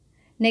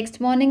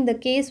 Next morning, the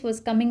case was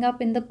coming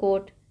up in the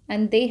court,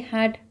 and they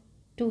had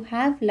to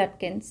have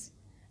Lutkins.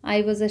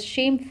 I was a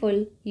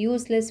shameful,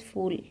 useless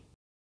fool.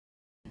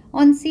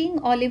 On seeing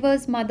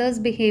Oliver's mother's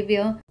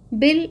behavior,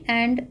 Bill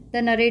and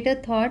the narrator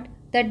thought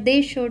that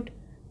they should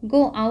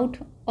go out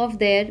of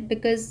there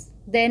because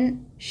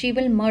then she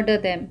will murder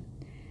them.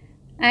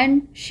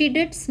 And she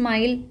did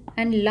smile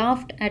and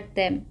laughed at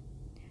them.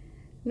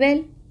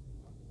 Well,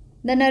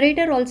 the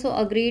narrator also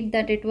agreed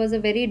that it was a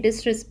very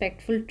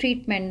disrespectful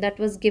treatment that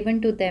was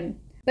given to them,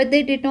 but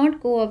they did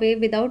not go away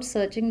without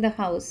searching the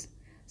house.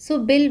 So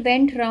Bill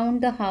went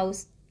round the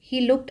house.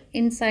 He looked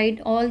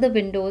inside all the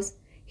windows.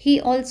 He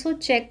also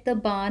checked the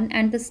barn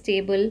and the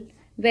stable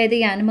where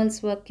the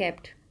animals were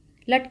kept.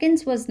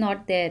 Lutkins was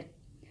not there.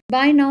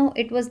 By now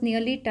it was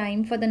nearly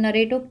time for the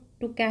narrator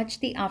to catch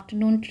the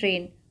afternoon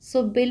train,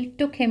 so Bill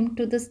took him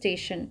to the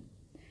station.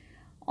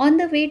 On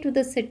the way to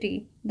the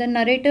city, the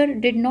narrator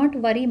did not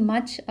worry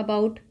much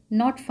about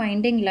not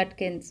finding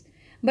Lutkins,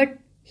 but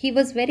he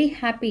was very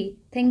happy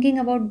thinking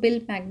about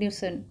Bill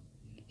Magnuson.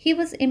 He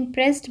was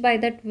impressed by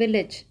that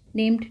village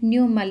named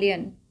New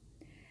Mullion.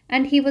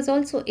 And he was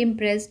also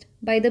impressed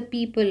by the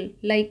people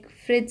like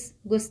Fritz,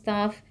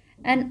 Gustav,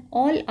 and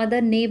all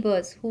other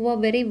neighbors who were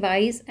very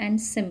wise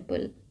and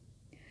simple.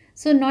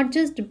 So not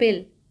just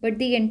Bill, but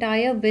the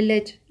entire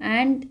village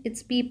and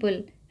its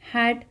people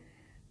had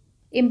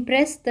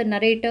impressed the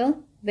narrator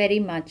very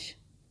much.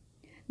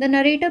 The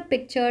narrator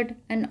pictured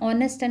an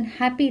honest and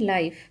happy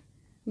life,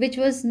 which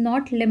was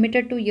not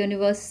limited to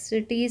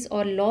universities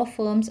or law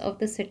firms of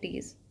the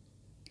cities.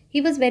 He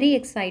was very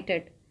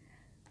excited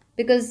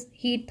because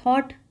he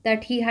thought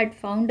that he had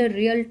found a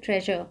real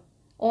treasure,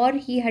 or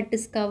he had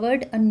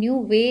discovered a new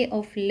way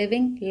of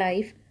living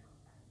life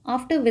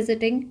after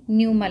visiting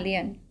New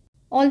Mullion.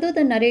 Although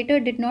the narrator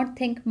did not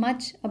think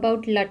much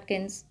about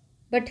Lutkins,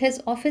 but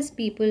his office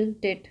people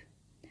did.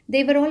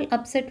 They were all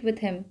upset with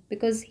him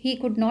because he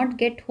could not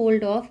get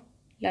hold of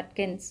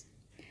Lutkins.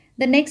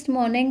 The next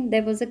morning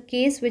there was a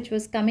case which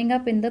was coming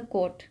up in the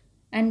court,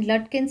 and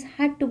Lutkins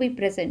had to be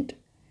present.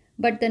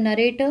 But the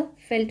narrator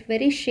felt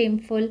very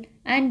shameful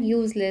and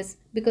useless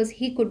because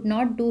he could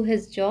not do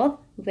his job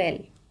well.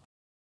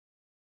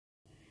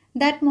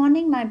 That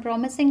morning my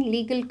promising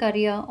legal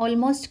career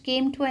almost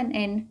came to an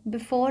end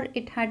before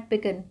it had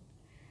begun.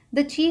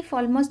 The chief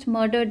almost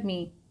murdered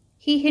me.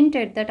 He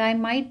hinted that I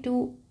might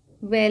do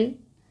well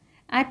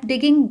at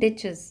digging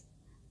ditches.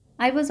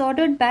 I was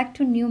ordered back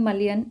to New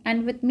Mullion,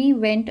 and with me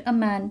went a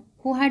man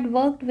who had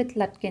worked with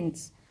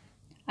Lutkins.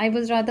 I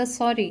was rather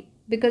sorry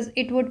because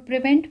it would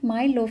prevent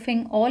my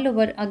loafing all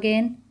over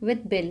again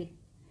with Bill.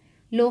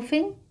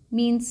 Loafing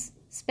means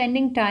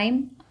spending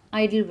time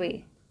idle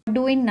way,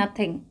 doing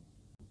nothing.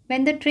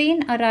 When the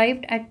train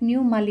arrived at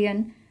New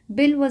Mullion,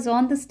 Bill was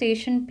on the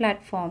station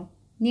platform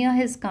near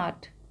his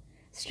cart.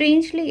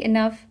 Strangely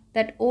enough,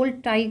 that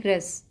old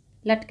tigress,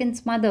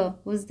 Lutkins' mother,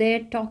 was there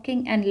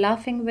talking and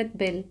laughing with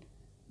Bill,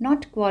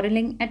 not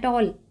quarreling at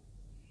all.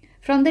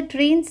 From the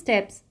train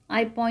steps,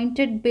 I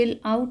pointed Bill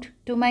out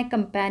to my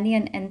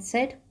companion and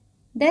said,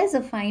 "There's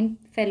a fine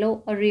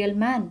fellow, a real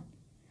man.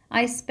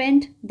 I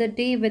spent the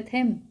day with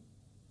him."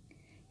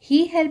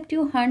 "He helped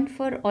you hunt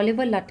for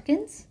Oliver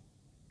Lutkins?"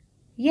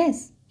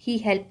 "Yes, he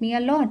helped me a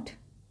lot."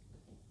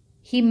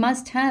 "He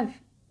must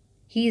have.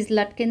 He is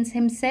Lutkins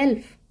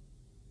himself."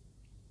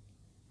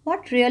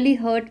 What really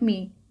hurt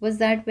me was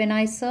that when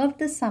I served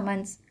the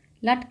summons,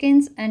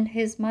 Lutkins and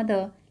his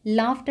mother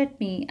laughed at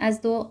me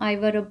as though I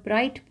were a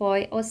bright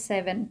boy or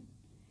 7.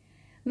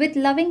 With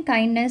loving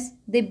kindness,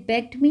 they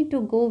begged me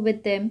to go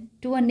with them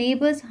to a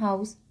neighbor's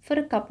house for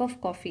a cup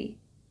of coffee.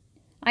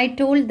 I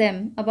told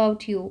them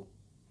about you,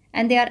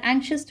 and they are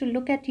anxious to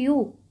look at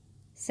you,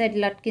 said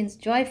Lutkins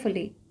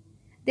joyfully.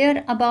 They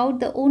are about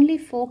the only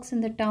folks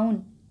in the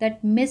town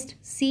that missed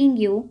seeing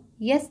you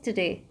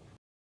yesterday.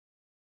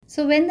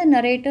 So when the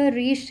narrator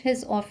reached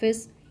his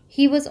office,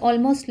 he was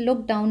almost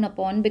looked down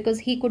upon because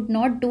he could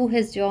not do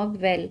his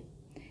job well.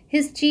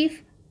 His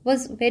chief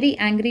was very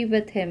angry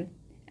with him,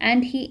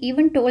 and he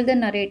even told the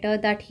narrator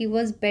that he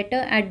was better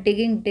at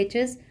digging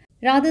ditches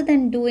rather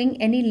than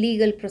doing any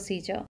legal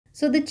procedure.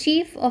 So the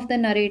chief of the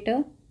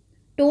narrator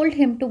told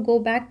him to go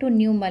back to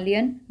New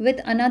Mullion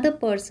with another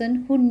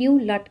person who knew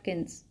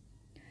Lutkins.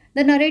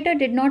 The narrator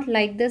did not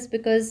like this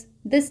because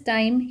this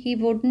time he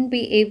wouldn't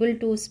be able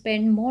to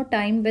spend more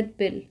time with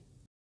Bill.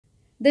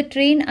 The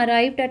train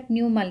arrived at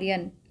New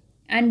Mullion,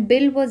 and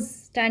Bill was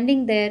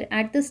standing there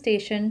at the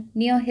station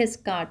near his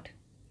cart.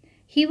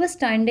 He was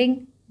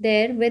standing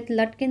there with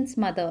Lutkins'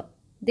 mother.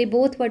 They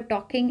both were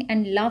talking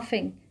and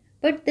laughing,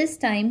 but this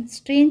time,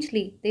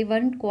 strangely, they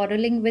weren't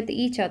quarreling with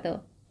each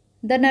other.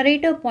 The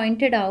narrator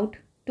pointed out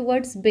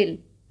towards Bill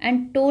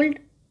and told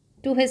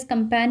to his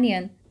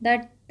companion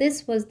that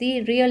this was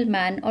the real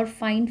man or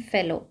fine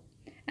fellow,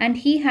 and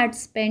he had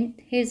spent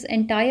his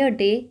entire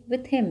day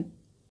with him.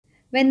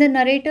 When the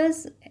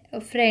narrator's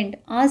friend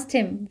asked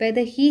him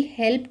whether he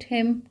helped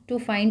him to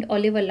find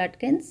Oliver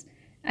Lutkins,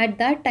 at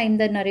that time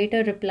the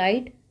narrator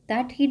replied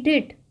that he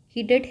did.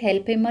 He did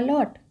help him a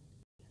lot.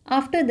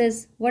 After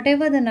this,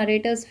 whatever the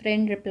narrator's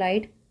friend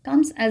replied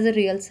comes as a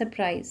real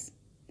surprise.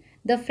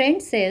 The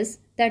friend says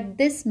that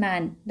this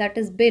man, that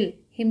is Bill,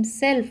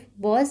 himself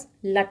was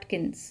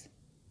Lutkins.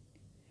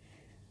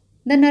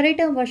 The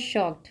narrator was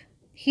shocked.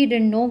 He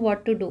didn't know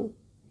what to do.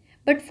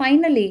 But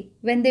finally,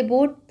 when they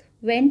both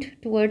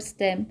went towards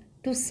them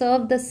to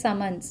serve the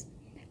summons,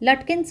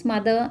 Lutkins'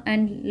 mother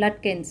and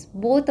Lutkins,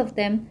 both of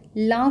them,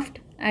 laughed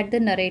at the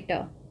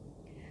narrator.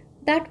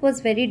 That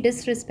was very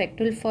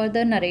disrespectful for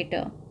the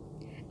narrator.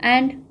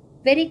 And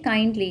very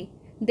kindly,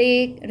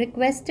 they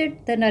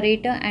requested the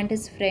narrator and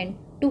his friend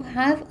to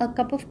have a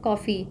cup of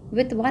coffee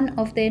with one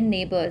of their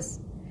neighbors,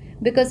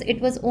 because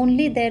it was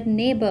only their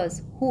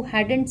neighbors who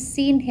hadn't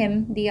seen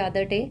him the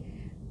other day,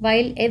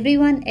 while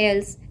everyone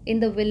else in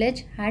the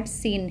village had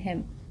seen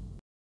him.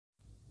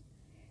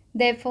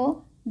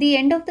 Therefore, the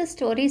end of the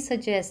story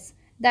suggests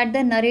that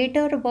the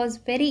narrator was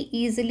very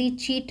easily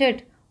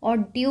cheated or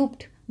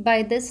duped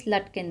by this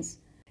Lutkins.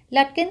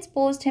 Lutkins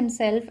posed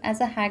himself as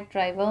a hack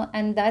driver,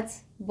 and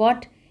that's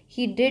what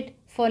he did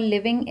for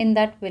living in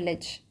that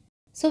village.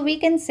 So we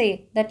can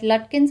say that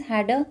Lutkins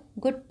had a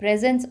good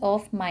presence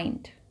of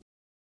mind.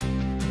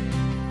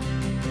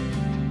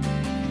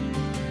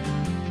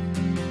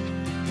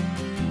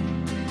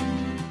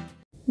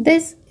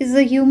 This is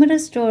a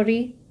humorous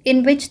story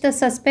in which the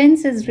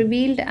suspense is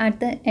revealed at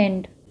the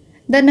end.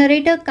 The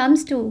narrator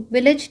comes to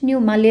village New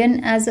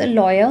Mullion as a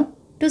lawyer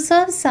to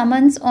serve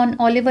summons on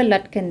Oliver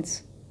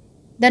Lutkins.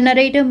 The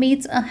narrator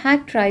meets a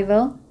hack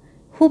driver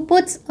who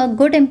puts a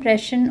good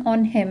impression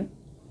on him.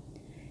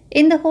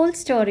 In the whole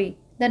story,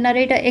 the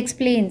narrator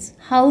explains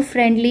how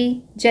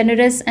friendly,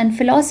 generous, and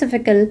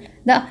philosophical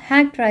the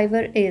hack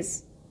driver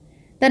is.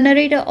 The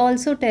narrator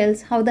also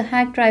tells how the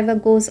hack driver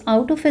goes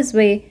out of his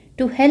way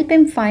to help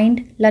him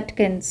find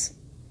Lutkins.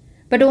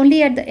 But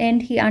only at the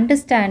end he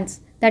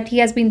understands that he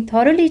has been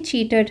thoroughly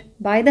cheated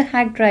by the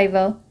hack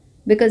driver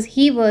because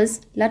he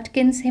was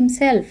Lutkins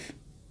himself.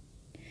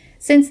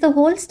 Since the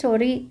whole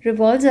story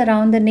revolves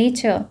around the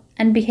nature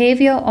and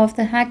behavior of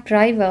the hack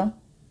driver,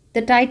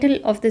 the title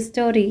of the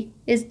story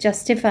is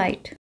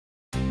justified.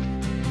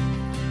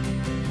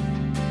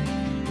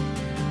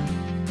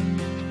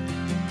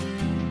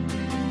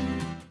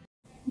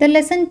 The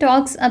lesson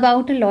talks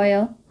about a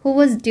lawyer who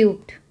was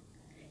duped.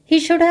 He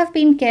should have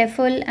been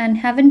careful and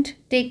haven't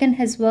taken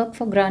his work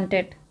for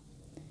granted.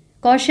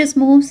 Cautious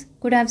moves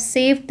could have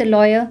saved the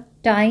lawyer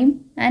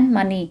time and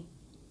money.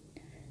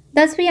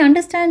 Thus, we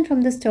understand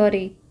from the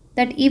story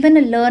that even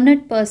a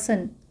learned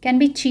person can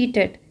be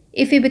cheated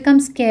if he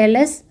becomes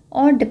careless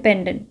or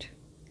dependent.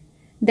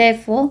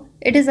 Therefore,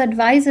 it is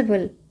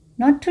advisable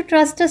not to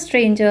trust a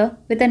stranger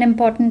with an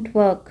important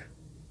work.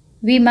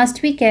 We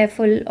must be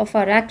careful of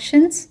our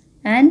actions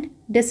and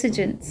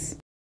decisions.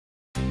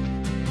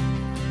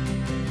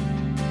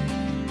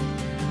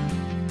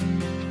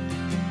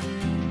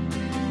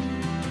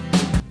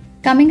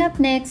 Coming up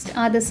next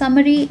are the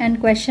summary and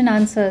question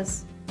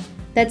answers.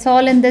 That's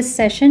all in this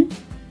session.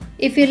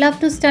 If you love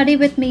to study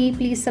with me,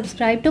 please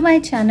subscribe to my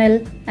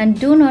channel and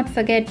do not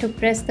forget to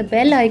press the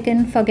bell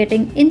icon for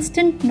getting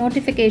instant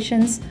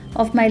notifications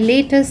of my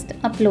latest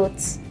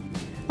uploads.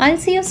 I'll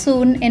see you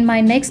soon in my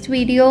next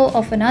video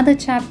of another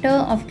chapter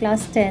of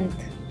class 10th.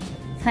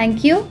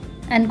 Thank you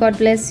and God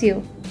bless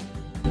you.